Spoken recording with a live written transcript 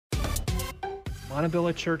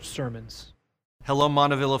Montavilla Church Sermons. Hello,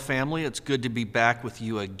 Montavilla family. It's good to be back with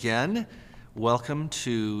you again. Welcome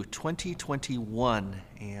to 2021,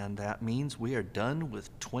 and that means we are done with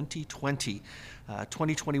 2020.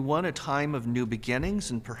 2021, a time of new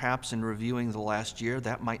beginnings, and perhaps in reviewing the last year,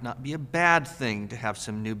 that might not be a bad thing to have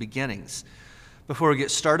some new beginnings. Before we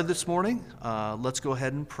get started this morning, let's go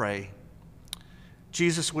ahead and pray.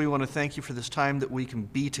 Jesus, we want to thank you for this time that we can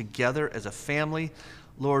be together as a family.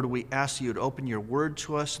 Lord, we ask you to open your word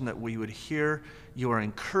to us and that we would hear your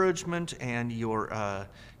encouragement and your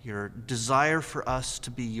desire for us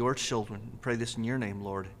to be your children. We pray this in your name,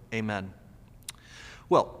 Lord. Amen.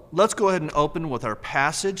 Well, let's go ahead and open with our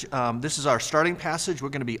passage. This is our starting passage. We're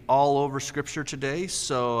going to be all over Scripture today,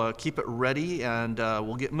 so keep it ready and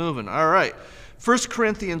we'll get moving. All right. 1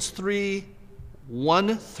 Corinthians 3,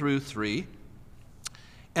 1 through 3.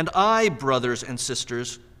 And I, brothers and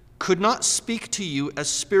sisters, could not speak to you as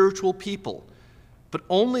spiritual people, but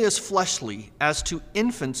only as fleshly, as to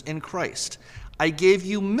infants in Christ. I gave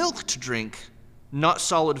you milk to drink, not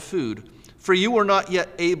solid food, for you were not yet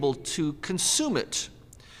able to consume it.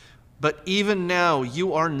 But even now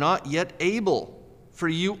you are not yet able, for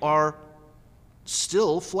you are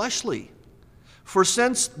still fleshly. For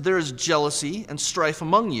since there is jealousy and strife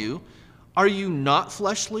among you, are you not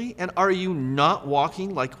fleshly, and are you not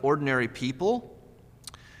walking like ordinary people?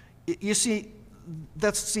 You see,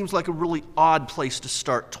 that seems like a really odd place to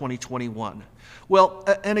start 2021. Well,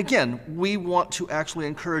 and again, we want to actually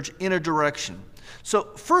encourage in a direction.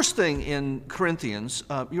 So first thing in Corinthians,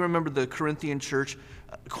 you remember the Corinthian church.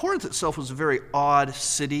 Corinth itself was a very odd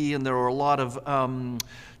city, and there were a lot of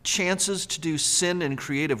chances to do sin in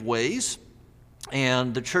creative ways.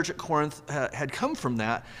 And the church at Corinth had come from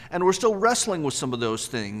that, and we're still wrestling with some of those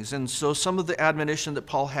things. And so some of the admonition that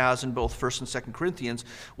Paul has in both 1 and 2 Corinthians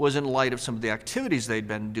was in light of some of the activities they'd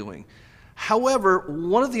been doing. However,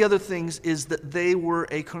 one of the other things is that they were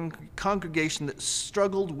a congregation that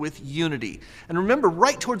struggled with unity. And remember,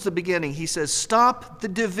 right towards the beginning, he says, stop the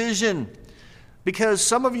division. Because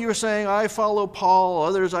some of you are saying, I follow Paul,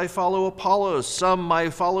 others I follow Apollos, some I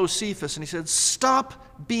follow Cephas. And he said, stop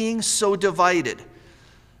being so divided.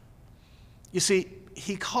 You see,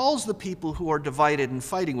 he calls the people who are divided and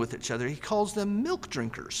fighting with each other, he calls them milk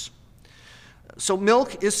drinkers. So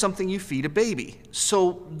milk is something you feed a baby.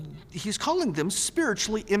 So he's calling them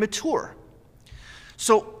spiritually immature.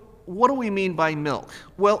 So what do we mean by milk?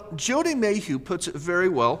 Well, Jody Mayhew puts it very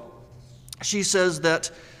well. She says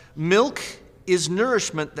that milk is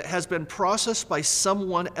nourishment that has been processed by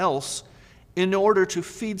someone else in order to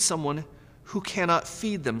feed someone who cannot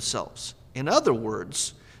feed themselves. In other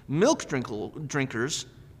words, milk drinkers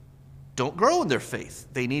don't grow in their faith.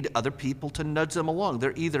 They need other people to nudge them along.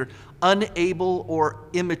 They're either unable or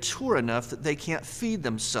immature enough that they can't feed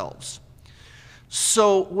themselves.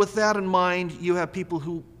 So with that in mind, you have people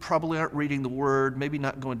who probably aren't reading the Word, maybe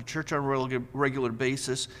not going to church on a regular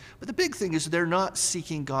basis, but the big thing is they're not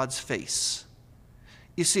seeking God's face.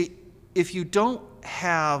 You see, if you don't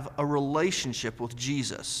have a relationship with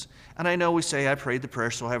Jesus, and I know we say, I prayed the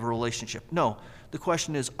prayer, so I have a relationship. No, the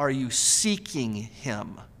question is, are you seeking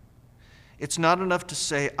Him? It's not enough to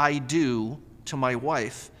say, I do to my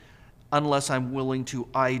wife, unless I'm willing to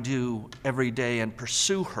I do every day and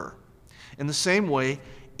pursue her. In the same way,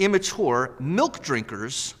 immature milk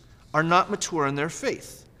drinkers are not mature in their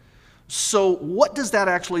faith. So what does that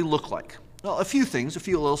actually look like? Well, a few things, a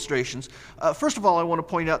few illustrations. First of all, I want to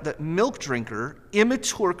point out that milk drinker,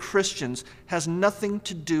 immature Christians, has nothing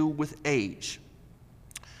to do with age.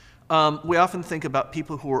 We often think about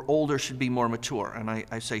people who are older should be more mature, and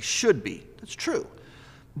I say should be. That's true.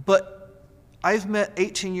 But I've met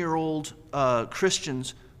 18-year-old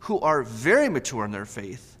Christians who are very mature in their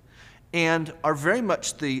faith and are very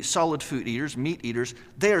much the solid food eaters, meat eaters.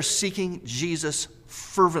 They are seeking Jesus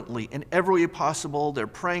fervently in every way possible. They're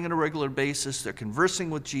praying on a regular basis. They're conversing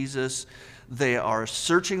with Jesus. They are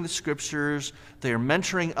searching the Scriptures. They are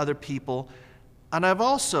mentoring other people. And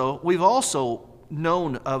we've also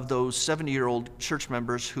known of those 70-year-old church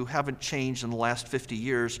members who haven't changed in the last 50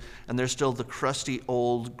 years, and they're still the crusty,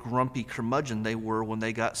 old, grumpy curmudgeon they were when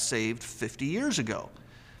they got saved 50 years ago.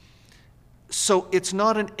 So it's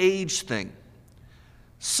not an age thing.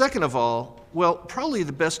 Second of all, well, probably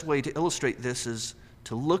the best way to illustrate this is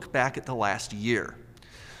to look back at the last year.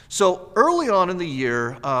 So early on in the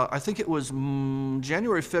year, I think it was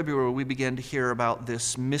January, February, we began to hear about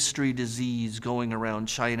this mystery disease going around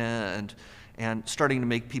China and starting to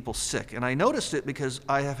make people sick. And I noticed it because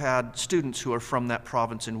I have had students who are from that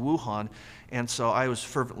province in Wuhan, and so I was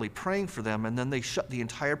fervently praying for them, and then they shut the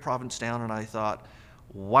entire province down, and I thought,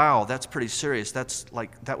 wow, that's pretty serious.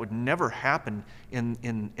 That would never happen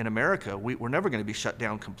in America. We're never going to be shut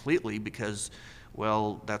down completely because,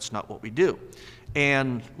 well, that's not what we do.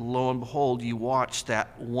 And lo and behold, you watch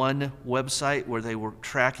that one website where they were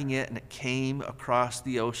tracking it and it came across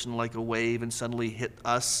the ocean like a wave and suddenly hit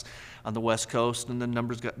us on the West Coast, and the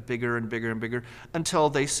numbers got bigger and bigger and bigger until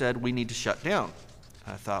they said we need to shut down.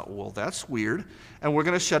 I thought, well, that's weird. And we're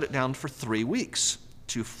going to shut it down for 3 weeks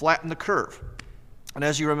to flatten the curve. And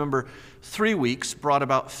as you remember, 3 weeks brought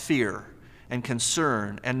about fear and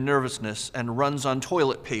concern and nervousness and runs on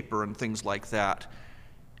toilet paper and things like that.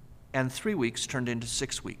 And 3 weeks turned into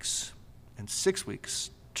 6 weeks. And 6 weeks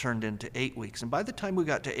turned into 8 weeks. And by the time we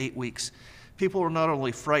got to 8 weeks, people were not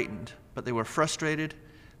only frightened, but they were frustrated,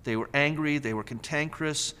 they were angry, they were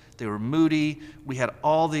cantankerous, they were moody. We had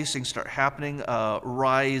all these things start happening,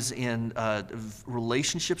 rise in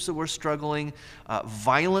relationships that were struggling.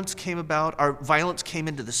 Violence came about. Our violence came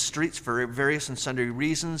into the streets for various and sundry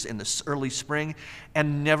reasons in the early spring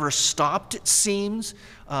and never stopped, it seems.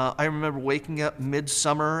 I remember waking up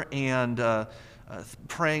midsummer and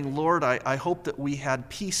praying, Lord, I hope that we had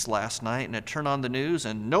peace last night. And I turned on the news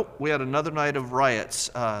and nope, we had another night of riots.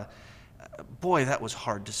 Boy, that was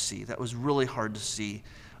hard to see. That was really hard to see.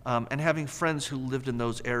 And having friends who lived in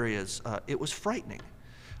those areas, it was frightening.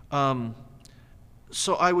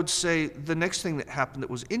 So I would say the next thing that happened that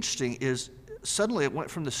was interesting is suddenly it went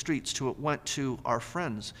from the streets to it went to our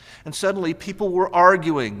friends. And suddenly people were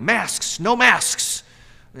arguing, masks, no masks,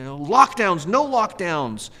 lockdowns, no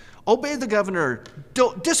lockdowns, obey the governor,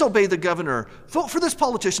 don't disobey the governor, vote for this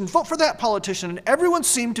politician, vote for that politician. And everyone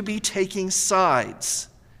seemed to be taking sides.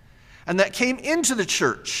 And that came into the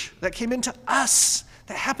church, that came into us,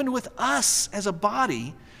 that happened with us as a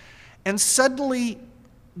body. And suddenly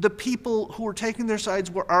the people who were taking their sides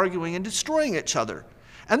were arguing and destroying each other.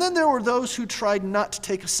 And then there were those who tried not to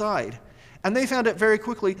take a side. And they found out very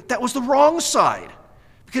quickly that was the wrong side.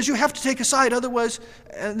 Because you have to take a side, otherwise,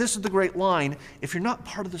 and this is the great line, if you're not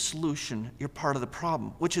part of the solution, you're part of the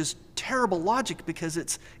problem, which is terrible logic because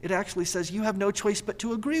it actually says you have no choice but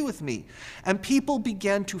to agree with me. And people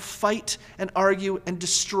began to fight and argue and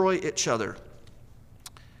destroy each other.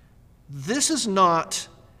 This is not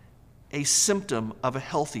a symptom of a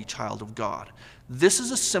healthy child of God. This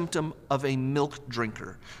is a symptom of a milk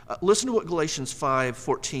drinker. Listen to what Galatians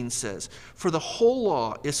 5:14 says. For the whole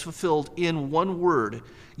law is fulfilled in one word,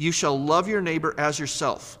 you shall love your neighbor as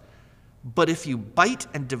yourself. But if you bite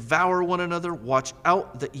and devour one another, watch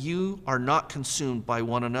out that you are not consumed by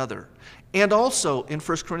one another. And also in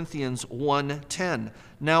 1 Corinthians 1:10,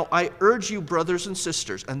 now I urge you, brothers and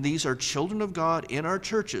sisters, and these are children of God in our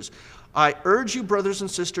churches, I urge you, brothers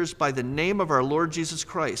and sisters, by the name of our Lord Jesus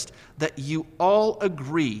Christ, that you all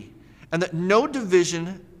agree, and that no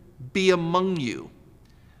division be among you,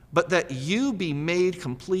 but that you be made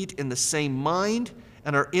complete in the same mind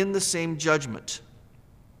and are in the same judgment.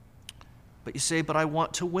 But you say, but I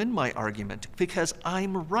want to win my argument because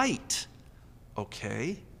I'm right.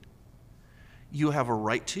 Okay. You have a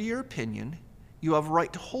right to your opinion. You have a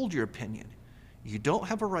right to hold your opinion. You don't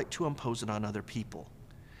have a right to impose it on other people.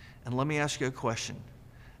 And let me ask you a question.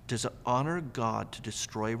 Does it honor God to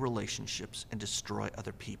destroy relationships and destroy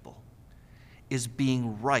other people? Is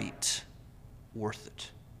being right worth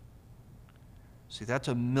it? See, that's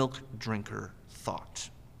a milk drinker thought.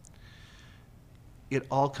 It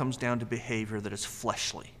all comes down to behavior that is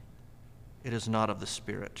fleshly. It is not of the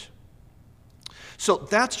Spirit. So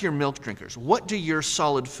that's your milk drinkers. What do your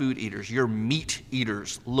solid food eaters, your meat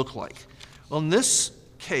eaters, look like? Well, in this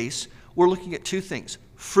case, we're looking at two things.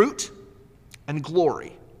 Fruit and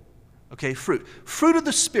glory. Okay, fruit. Fruit of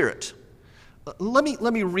the Spirit. Let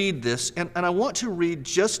me read this, and I want to read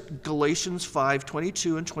just Galatians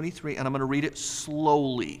 5:22 and 23, and I'm going to read it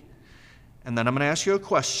slowly. And then I'm going to ask you a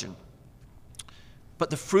question.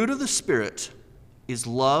 But the fruit of the Spirit is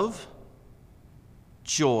love,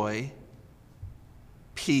 joy,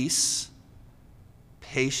 peace,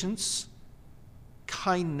 patience,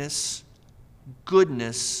 kindness,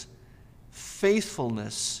 goodness,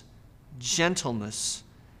 faithfulness, gentleness,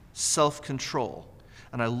 self-control.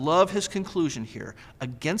 And I love his conclusion here.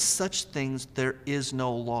 Against such things there is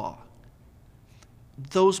no law.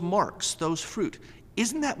 Those marks, those fruit,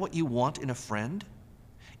 isn't that what you want in a friend?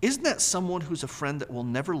 Isn't that someone who's a friend that will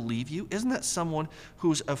never leave you? Isn't that someone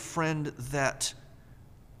who's a friend that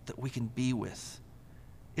we can be with?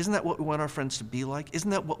 Isn't that what we want our friends to be like? Isn't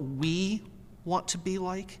that what we want to be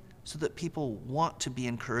like so that people want to be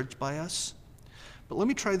encouraged by us? But let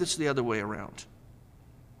me try this the other way around.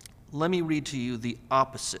 Let me read to you the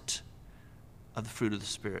opposite of the fruit of the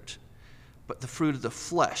Spirit. But the fruit of the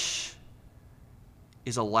flesh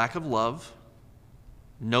is a lack of love,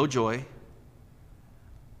 no joy,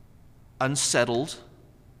 unsettled,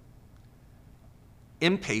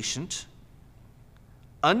 impatient,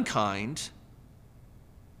 unkind,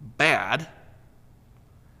 bad,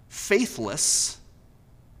 faithless,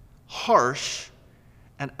 harsh,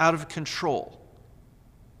 and out of control.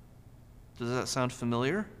 Does that sound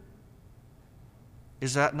familiar?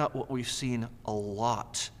 Is that not what we've seen a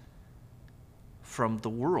lot from the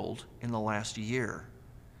world in the last year?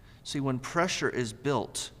 See, when pressure is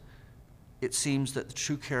built, it seems that the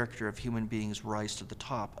true character of human beings rise to the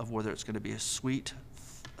top of whether it's going to be a sweet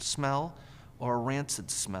smell or a rancid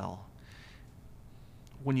smell.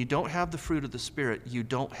 When you don't have the fruit of the Spirit, you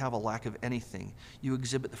don't have a lack of anything. You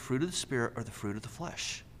exhibit the fruit of the Spirit or the fruit of the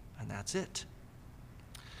flesh, and that's it.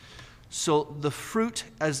 So the fruit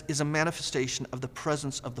is a manifestation of the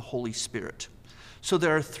presence of the Holy Spirit. So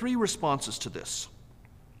there are three responses to this.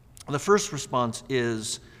 The first response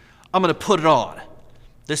is, I'm going to put it on.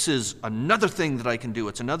 This is another thing that I can do.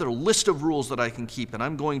 It's another list of rules that I can keep, and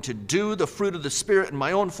I'm going to do the fruit of the Spirit in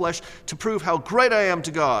my own flesh to prove how great I am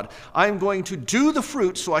to God. I'm going to do the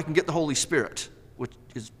fruit so I can get the Holy Spirit, which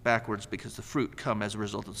is backwards because the fruit come as a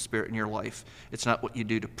result of the Spirit in your life. It's not what you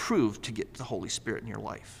do to prove to get the Holy Spirit in your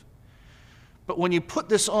life. But when you put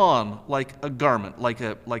this on like a garment, like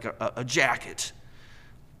a jacket,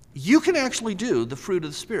 you can actually do the fruit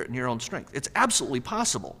of the Spirit in your own strength. It's absolutely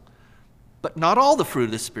possible. But not all the fruit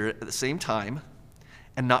of the Spirit at the same time,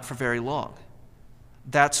 and not for very long.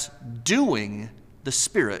 That's doing the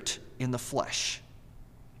Spirit in the flesh.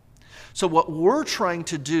 So what we're trying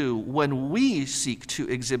to do when we seek to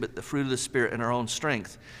exhibit the fruit of the Spirit in our own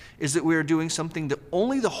strength is that we are doing something that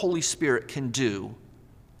only the Holy Spirit can do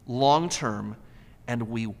long term, and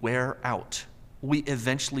we wear out. We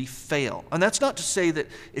eventually fail. And that's not to say that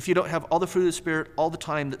if you don't have all the fruit of the Spirit all the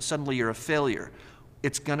time that suddenly you're a failure.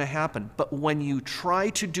 It's going to happen. But when you try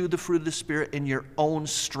to do the fruit of the Spirit in your own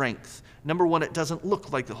strength, number one, it doesn't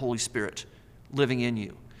look like the Holy Spirit living in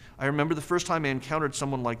you. I remember the first time I encountered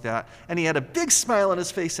someone like that, and he had a big smile on his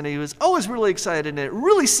face, and he was always really excited, and it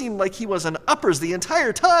really seemed like he was on uppers the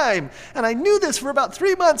entire time. And I knew this for about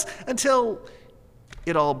 3 months until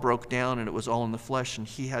it all broke down, and it was all in the flesh, and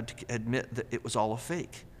he had to admit that it was all a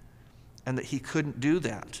fake, and that he couldn't do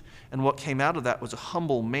that. And what came out of that was a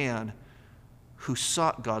humble man who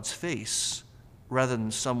sought God's face rather than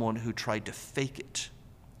someone who tried to fake it.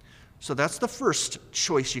 So that's the first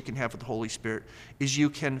choice you can have with the Holy Spirit, is you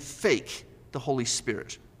can fake the Holy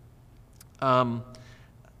Spirit. Let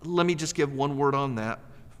me just give one word on that.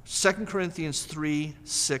 2 Corinthians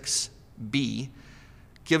 3:6b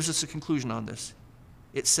gives us a conclusion on this.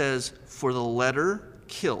 It says, for the letter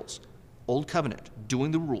kills. Old covenant, doing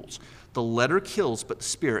the rules. The letter kills, but the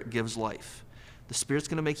Spirit gives life. The Spirit's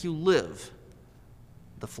going to make you live.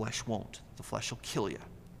 The flesh won't. The flesh will kill you.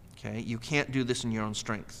 Okay? You can't do this in your own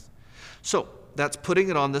strength. So that's putting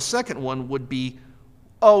it on. The second one would be,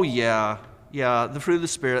 oh yeah, the fruit of the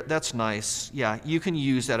Spirit, that's nice. Yeah, you can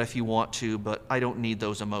use that if you want to, but I don't need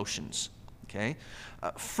those emotions. Okay?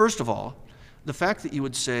 First of all, the fact that you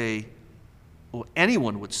would say, or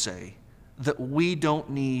anyone would say, that we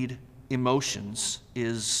don't need emotions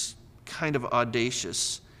is kind of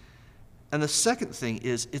audacious. And the second thing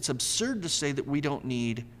is, it's absurd to say that we don't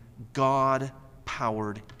need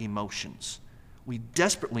God-powered emotions. We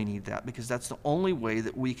desperately need that because that's the only way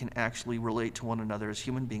that we can actually relate to one another as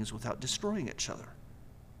human beings without destroying each other.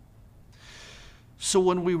 So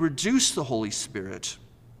when we reduce the Holy Spirit,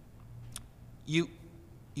 you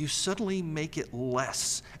suddenly make it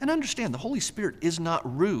less. And understand, the Holy Spirit is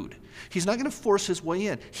not rude. He's not going to force his way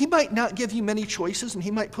in. He might not give you many choices, and he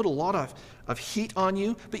might put a lot of heat on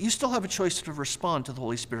you, but you still have a choice to respond to the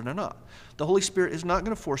Holy Spirit or not. The Holy Spirit is not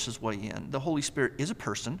going to force his way in. The Holy Spirit is a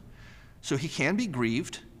person, so he can be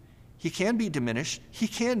grieved, he can be diminished, he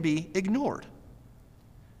can be ignored.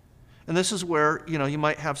 And this is where, you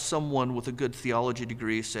might have someone with a good theology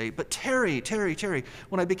degree say, but Terry,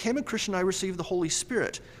 when I became a Christian, I received the Holy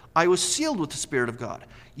Spirit. I was sealed with the Spirit of God.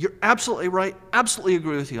 You're absolutely right. Absolutely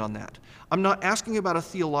agree with you on that. I'm not asking about a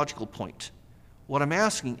theological point. What I'm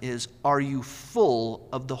asking is, are you full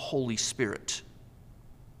of the Holy Spirit?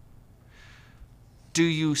 Do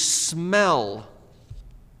you smell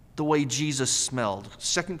the way Jesus smelled?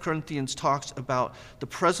 2 Corinthians talks about the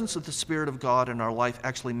presence of the Spirit of God in our life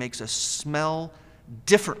actually makes us smell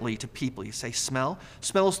differently to people. You say smell?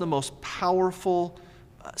 Smell is the most powerful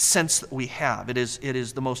sense that we have. It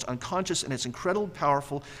is the most unconscious, and it's incredibly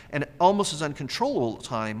powerful, and almost as uncontrollable at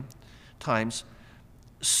times.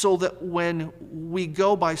 so that when we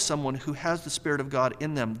go by someone who has the Spirit of God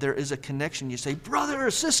in them, there is a connection. You say, brother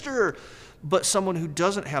or sister, but someone who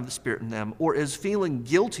doesn't have the Spirit in them or is feeling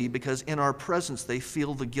guilty because in our presence they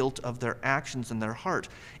feel the guilt of their actions in their heart,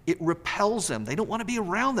 it repels them. They don't want to be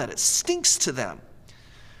around that. It stinks to them.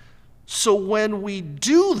 So when we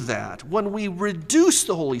do that, when we reduce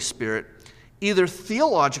the Holy Spirit, either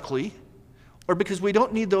theologically or because we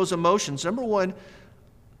don't need those emotions, number one,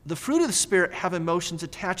 the fruit of the Spirit have emotions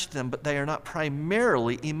attached to them, but they are not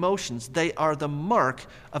primarily emotions. They are the mark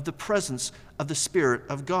of the presence of the Spirit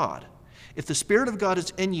of God. If the Spirit of God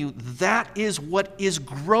is in you, that is what is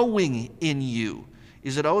growing in you.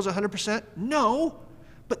 Is it always 100%? No,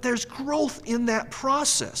 but there's growth in that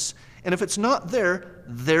process. And if it's not there,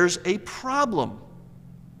 there's a problem.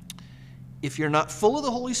 If you're not full of the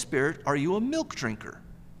Holy Spirit, are you a milk drinker?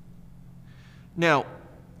 Now,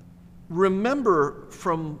 remember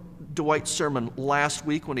from Dwight's sermon last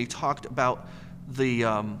week when he talked about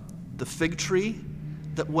the fig tree,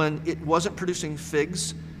 that when it wasn't producing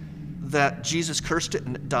figs, that Jesus cursed it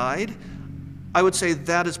and it died? I would say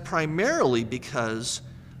that is primarily because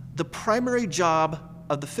the primary job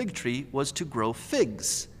of the fig tree was to grow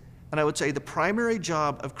figs. And I would say the primary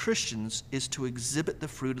job of Christians is to exhibit the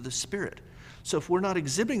fruit of the Spirit. So if we're not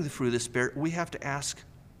exhibiting the fruit of the Spirit, we have to ask,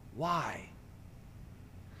 why?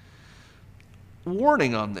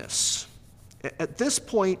 Warning on this. At this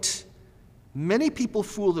point, many people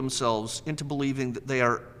fool themselves into believing that they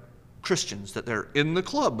are Christians, that they're in the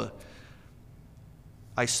club.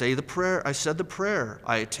 I said the prayer,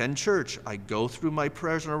 I attend church, I go through my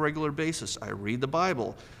prayers on a regular basis, I read the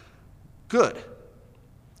Bible. Good.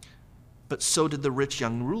 But so did the rich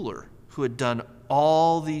young ruler who had done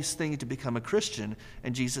all these things to become a Christian,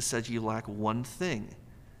 and Jesus said, you lack one thing.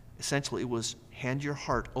 Essentially, it was, hand your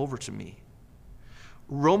heart over to me.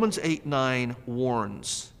 Romans 8:9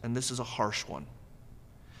 warns, and this is a harsh one.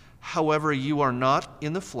 However, you are not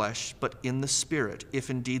in the flesh, but in the Spirit, if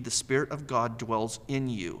indeed the Spirit of God dwells in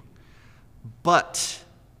you. But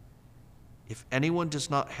if anyone does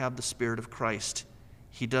not have the Spirit of Christ,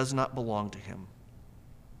 he does not belong to him.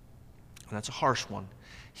 And that's a harsh one.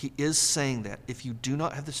 He is saying that if you do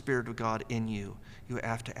not have the Spirit of God in you, you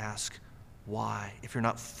have to ask why. If you're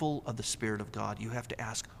not full of the Spirit of God, you have to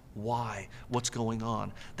ask why? What's going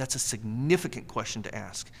on? That's a significant question to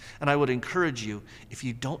ask. And I would encourage you, if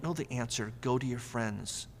you don't know the answer, go to your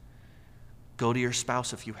friends. Go to your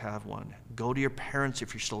spouse if you have one. Go to your parents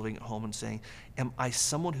if you're still living at home and saying, am I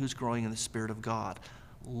someone who's growing in the Spirit of God?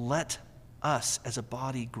 Let us as a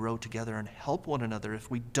body grow together and help one another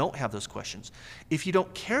if we don't have those questions. If you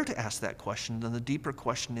don't care to ask that question, then the deeper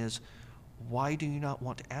question is, why do you not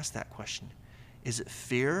want to ask that question? Is it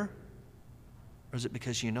fear? Or is it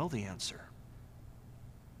because you know the answer?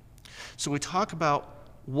 So we talk about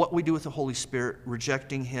what we do with the Holy Spirit,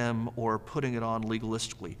 rejecting him or putting it on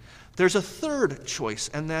legalistically. There's a third choice,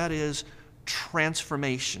 and that is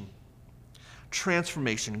transformation.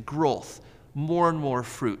 Transformation, growth, more and more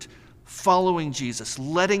fruit, following Jesus,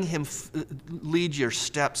 letting him lead your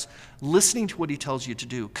steps, listening to what he tells you to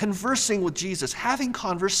do, conversing with Jesus, having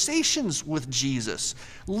conversations with Jesus,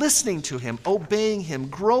 listening to him, obeying him,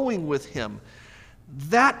 growing with him.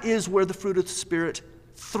 That is where the fruit of the Spirit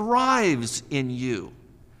thrives in you.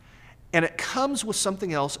 And it comes with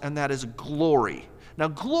something else, and that is glory. Now,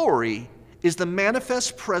 glory is the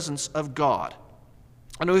manifest presence of God.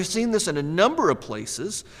 And we've seen this in a number of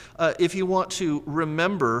places. If you want to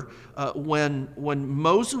remember when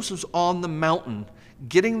Moses was on the mountain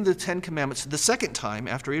getting the Ten Commandments the second time,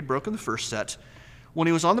 after he had broken the first set, when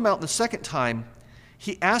he was on the mountain the second time,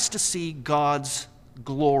 he asked to see God's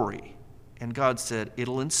glory. And God said,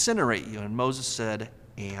 it'll incinerate you. And Moses said,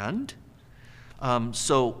 and?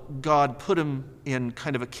 So God put him in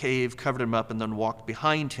kind of a cave, covered him up, and then walked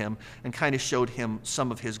behind him and kind of showed him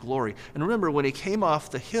some of his glory. And remember, when he came off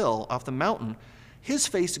the hill, off the mountain, his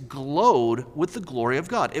face glowed with the glory of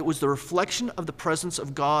God. It was the reflection of the presence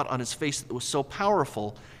of God on his face that was so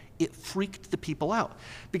powerful, it freaked the people out.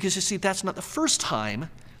 Because you see, that's not the first time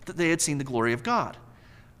that they had seen the glory of God.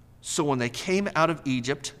 So when they came out of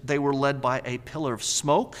Egypt, they were led by a pillar of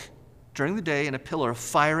smoke during the day and a pillar of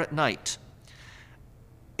fire at night.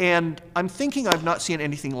 And I'm thinking I've not seen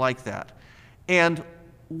anything like that. And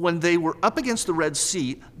when they were up against the Red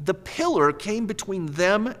Sea, the pillar came between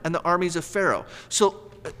them and the armies of Pharaoh.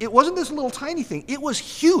 So it wasn't this little tiny thing. It was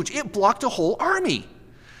huge. It blocked a whole army.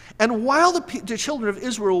 And while the children of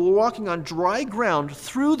Israel were walking on dry ground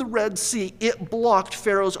through the Red Sea, it blocked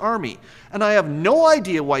Pharaoh's army. And I have no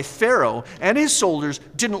idea why Pharaoh and his soldiers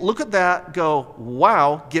didn't look at that, go,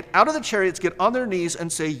 wow, get out of the chariots, get on their knees,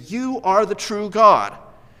 and say, you are the true God.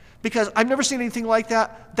 because I've never seen anything like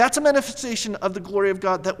that. That's a manifestation of the glory of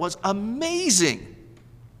God that was amazing.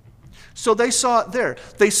 So they saw it there.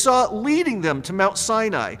 They saw it leading them to Mount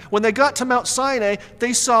Sinai. When they got to Mount Sinai,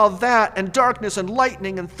 they saw that and darkness and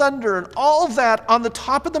lightning and thunder and all that on the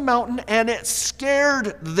top of the mountain, and it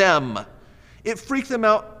scared them. It freaked them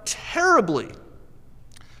out terribly.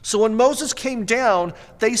 So when Moses came down,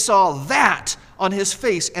 they saw that on his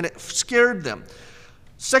face, and it scared them.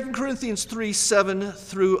 2 Corinthians 3:7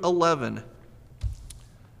 through 11.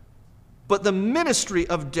 But the ministry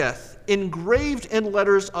of death, engraved in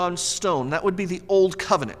letters on stone, that would be the old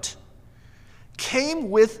covenant, came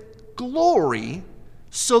with glory,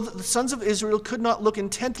 so that the sons of Israel could not look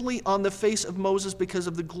intently on the face of Moses because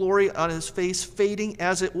of the glory on his face fading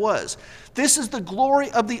as it was. This is the glory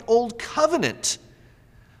of the old covenant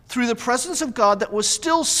through the presence of God that was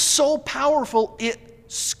still so powerful it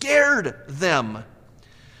scared them.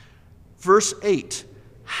 Verse 8,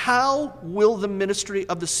 how will the ministry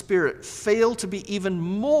of the Spirit fail to be even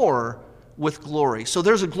more with glory? So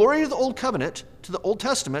there's a glory to the Old Covenant, to the Old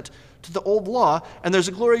Testament, to the Old Law, and there's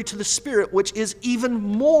a glory to the Spirit, which is even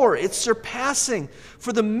more. It's surpassing.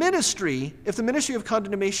 For the ministry, if the ministry of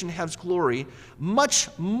condemnation has glory, much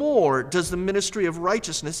more does the ministry of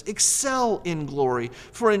righteousness excel in glory.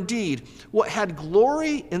 For indeed, what had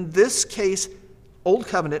glory in this case, Old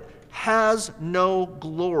Covenant, has no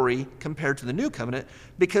glory compared to the New Covenant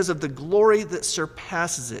because of the glory that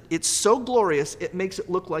surpasses it. It's so glorious, it makes it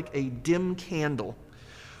look like a dim candle.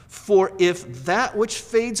 For if that which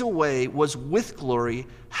fades away was with glory,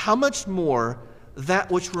 how much more that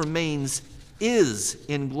which remains is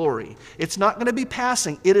in glory. It's not going to be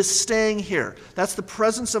passing. It is staying here. That's the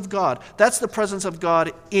presence of God. That's the presence of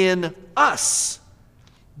God in us.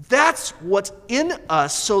 That's what's in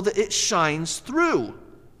us so that it shines through.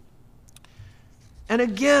 And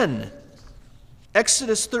again,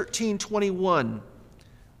 Exodus 13:21,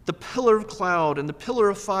 the pillar of cloud and the pillar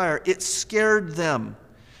of fire, it scared them.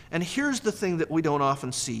 And here's the thing that we don't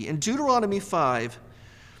often see. In Deuteronomy 5,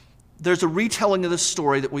 there's a retelling of this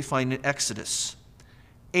story that we find in Exodus.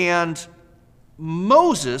 And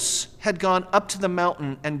Moses had gone up to the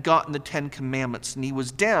mountain and gotten the 10 Commandments, and he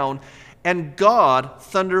was down, and God,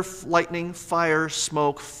 thunder, lightning, fire,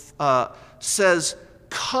 smoke, says,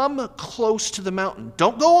 come close to the mountain.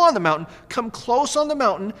 Don't go on the mountain. Come close on the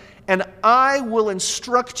mountain, and I will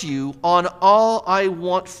instruct you on all I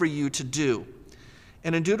want for you to do.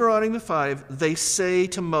 And in Deuteronomy 5, they say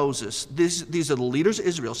to Moses, these are the leaders of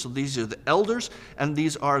Israel, so these are the elders, and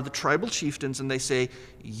these are the tribal chieftains, and they say,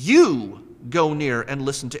 you go near and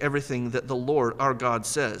listen to everything that the Lord our God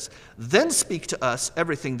says. Then speak to us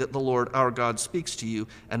everything that the Lord our God speaks to you,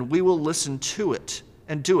 and we will listen to it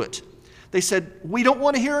and do it. They said, we don't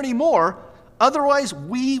want to hear any more, otherwise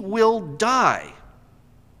we will die.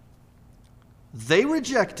 They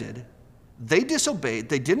rejected, they disobeyed,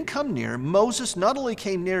 they didn't come near. Moses not only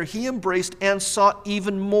came near, he embraced and sought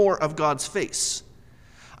even more of God's face.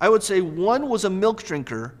 I would say one was a milk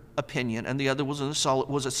drinker opinion and the other was a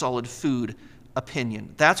solid food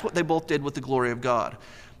opinion. That's what they both did with the glory of God.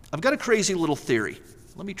 I've got a crazy little theory.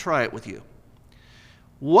 Let me try it with you.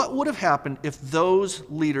 What would have happened if those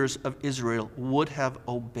leaders of Israel would have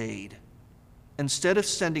obeyed? Instead of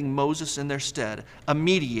sending Moses in their stead, a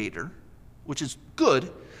mediator, which is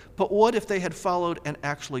good, but what if they had followed and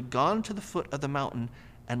actually gone to the foot of the mountain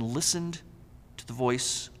and listened to the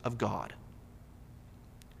voice of God?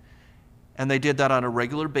 And they did that on a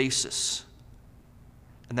regular basis.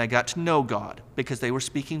 And they got to know God because they were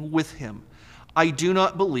speaking with him. I do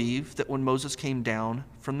not believe that when Moses came down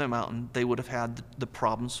from the mountain, they would have had the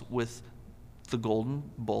problems with the golden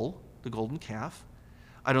bull, the golden calf.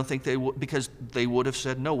 I don't think they would, because they would have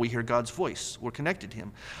said, no, we hear God's voice. We're connected to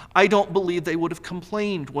him. I don't believe they would have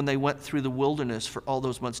complained when they went through the wilderness for all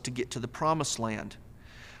those months to get to the promised land.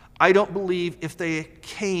 I don't believe if they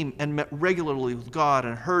came and met regularly with God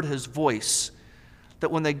and heard his voice,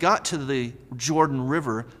 that when they got to the Jordan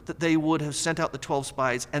River, that they would have sent out the 12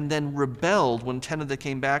 spies and then rebelled when 10 of them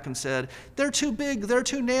came back and said, they're too big, they're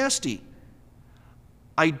too nasty.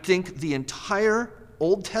 I think the entire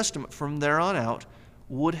Old Testament from there on out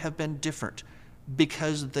would have been different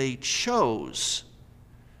because they chose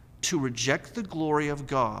to reject the glory of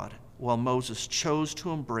God while Moses chose to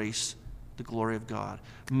embrace the glory of God.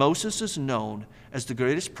 Moses is known as the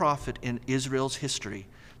greatest prophet in Israel's history,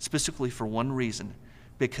 specifically for one reason,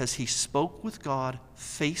 because he spoke with God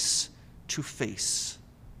face to face.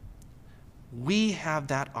 We have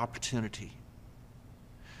that opportunity.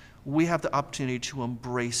 We have the opportunity to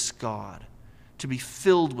embrace God, to be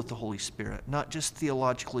filled with the Holy Spirit, not just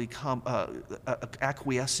theologically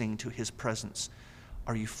acquiescing to his presence.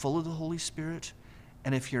 Are you full of the Holy Spirit?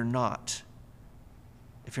 And if you're not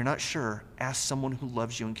sure, ask someone who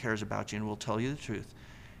loves you and cares about you and will tell you the truth.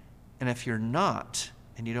 And if you're not,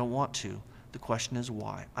 and you don't want to, the question is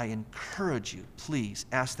why. I encourage you, please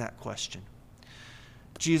ask that question.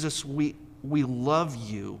 Jesus, we love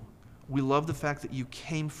you. We love the fact that you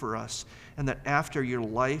came for us, and that after your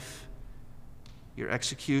life, your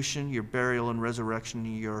execution, your burial and resurrection,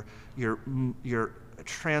 your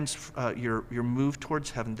move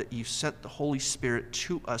towards heaven, that you sent the Holy Spirit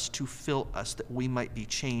to us to fill us, that we might be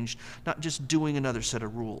changed, not just doing another set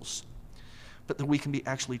of rules, but that we can be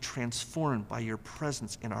actually transformed by your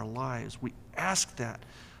presence in our lives. We ask that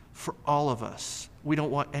for all of us. We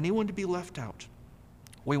don't want anyone to be left out.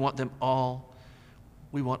 We want them all.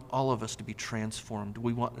 We want all of us to be transformed.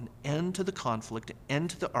 We want an end to the conflict, an end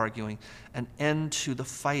to the arguing, an end to the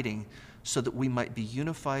fighting, so that we might be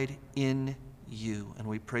unified in you. And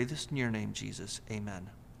we pray this in your name, Jesus. Amen.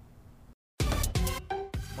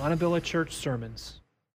 Montebello Church Sermons.